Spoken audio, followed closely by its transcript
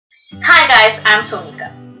Hi guys, I'm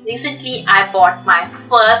Sonika. Recently I bought my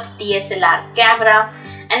first DSLR camera,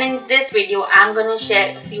 and in this video I'm going to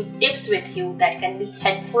share a few tips with you that can be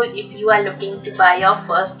helpful if you are looking to buy your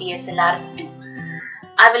first DSLR too.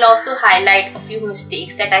 I will also highlight a few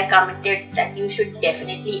mistakes that I committed that you should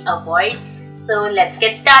definitely avoid. So let's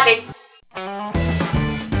get started.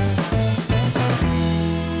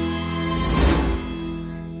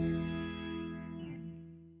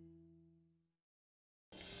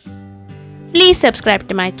 Please subscribe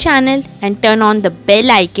to my channel and turn on the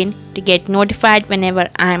bell icon to get notified whenever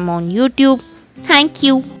I am on YouTube. Thank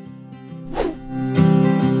you.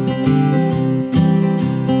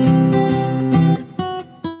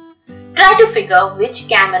 Try to figure which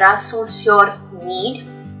camera suits your need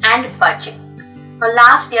and budget. Now,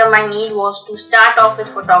 last year my need was to start off with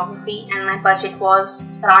photography and my budget was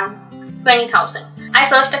around 20,000. I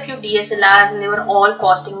searched a few DSLRs and they were all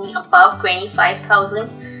costing me above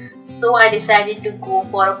 25,000. So I decided to go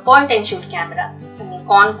for a point and shoot camera, a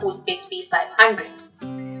Nikon Coolpix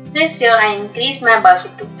P500. This year I increased my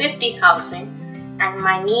budget to 50,000 and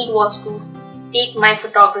my need was to take my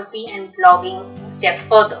photography and vlogging a step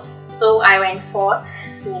further. So I went for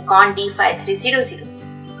Nikon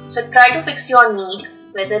D5300. So try to fix your need,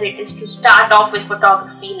 whether it is to start off with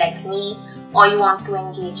photography like me, or you want to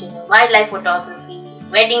engage in wildlife photography,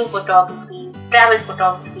 wedding photography, travel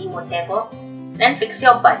photography, whatever. Then fix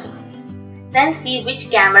your budget. Then see which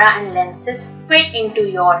camera and lenses fit into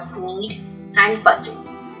your need and budget.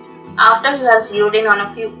 After you have zeroed in on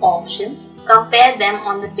a few options, compare them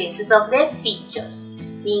on the basis of their features,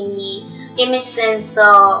 namely image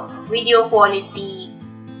sensor, video quality,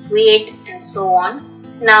 weight, and so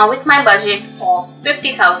on. Now with my budget of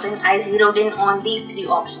 50,000, I zeroed in on these three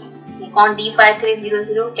options: Nikon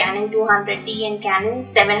D5300, Canon 200D and Canon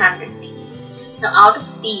 700D. Now out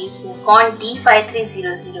of these, Nikon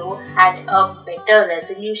D5300 had a better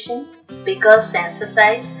resolution, bigger sensor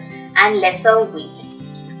size and lesser weight.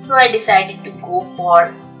 So I decided to go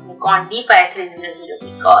for Nikon D5300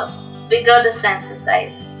 because bigger the sensor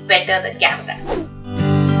size, better the camera.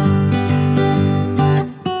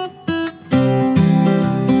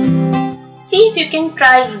 See if you can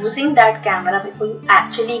try using that camera before you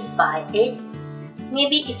actually buy it.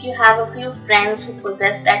 Maybe if you have a few friends who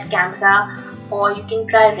possess that camera, or you can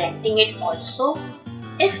try renting it also.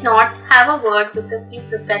 If not, have a word with a few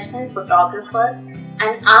professional photographers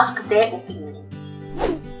and ask their opinion.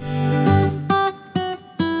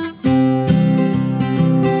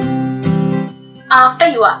 After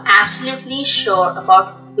you are absolutely sure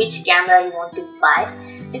about which camera you want to buy,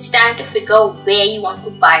 it's time to figure where you want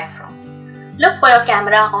to buy it from. Look for your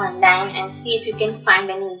camera online and see if you can find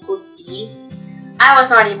any good deal. I was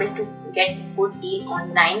not able to get a good deal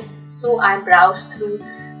online, so I browsed through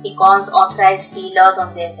Nikon's authorized dealers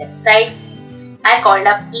on their website. I called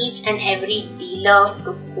up each and every dealer,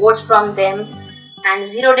 took quotes from them and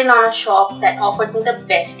zeroed in on a shop that offered me the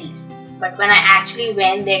best deal. But when I actually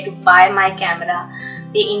went there to buy my camera,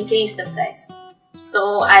 they increased the price.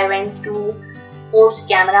 So I went to Ford's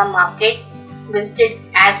Camera Market, visited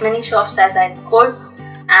as many shops as I could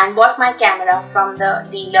and bought my camera from the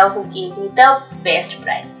dealer who gave me the best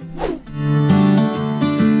price.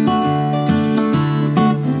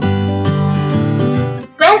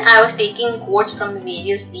 When I was taking quotes from the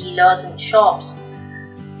various dealers and shops,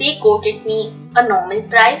 they quoted me a normal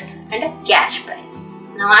price and a cash price.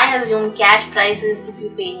 Now I assume cash price is if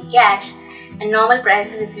you pay in cash and normal price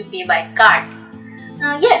is if you pay by card.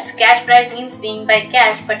 Yes, cash price means paying by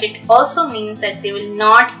cash, but it also means that they will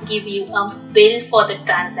not give you a bill for the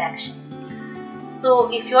transaction.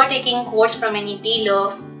 So if you are taking quotes from any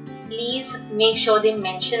dealer, please make sure they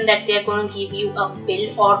mention that they are going to give you a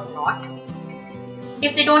bill or not.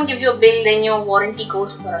 If they don't give you a bill, then your warranty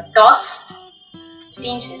goes for a toss. It's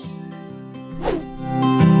dangerous.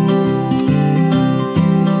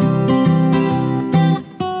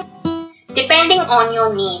 Depending on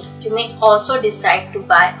your need, you may also decide to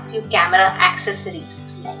buy a few camera accessories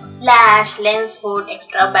like flash, lens hood,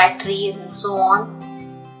 extra batteries and so on.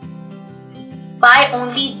 Buy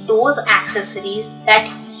only those accessories that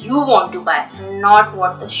you want to buy, not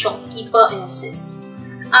what the shopkeeper insists.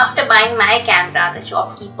 After buying my camera, the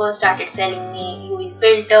shopkeeper started selling me UV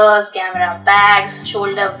filters, camera bags,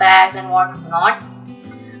 shoulder bags and whatnot.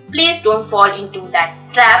 Please don't fall into that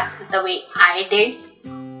trap the way I did.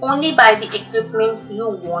 Only buy the equipment you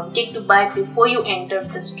wanted to buy before you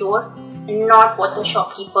entered the store and not what the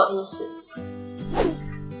shopkeeper insists.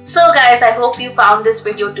 So guys, I hope you found this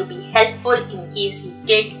video to be helpful. In case you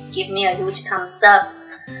did, give me a huge thumbs up.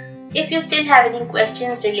 If you still have any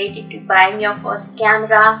questions related to buying your first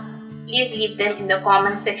camera, please leave them in the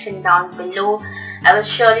comment section down below. I will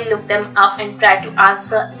surely look them up and try to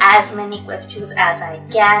answer as many questions as I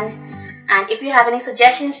can. And if you have any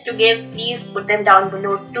suggestions to give, please put them down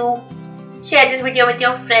below too. Share this video with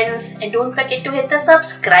your friends and don't forget to hit the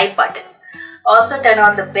subscribe button. Also turn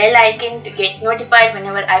on the bell icon to get notified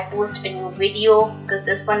whenever I post a new video, because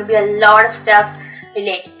there's going to be a lot of stuff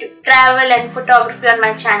related to travel and photography on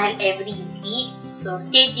my channel every week. So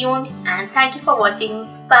stay tuned and thank you for watching.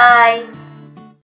 Bye.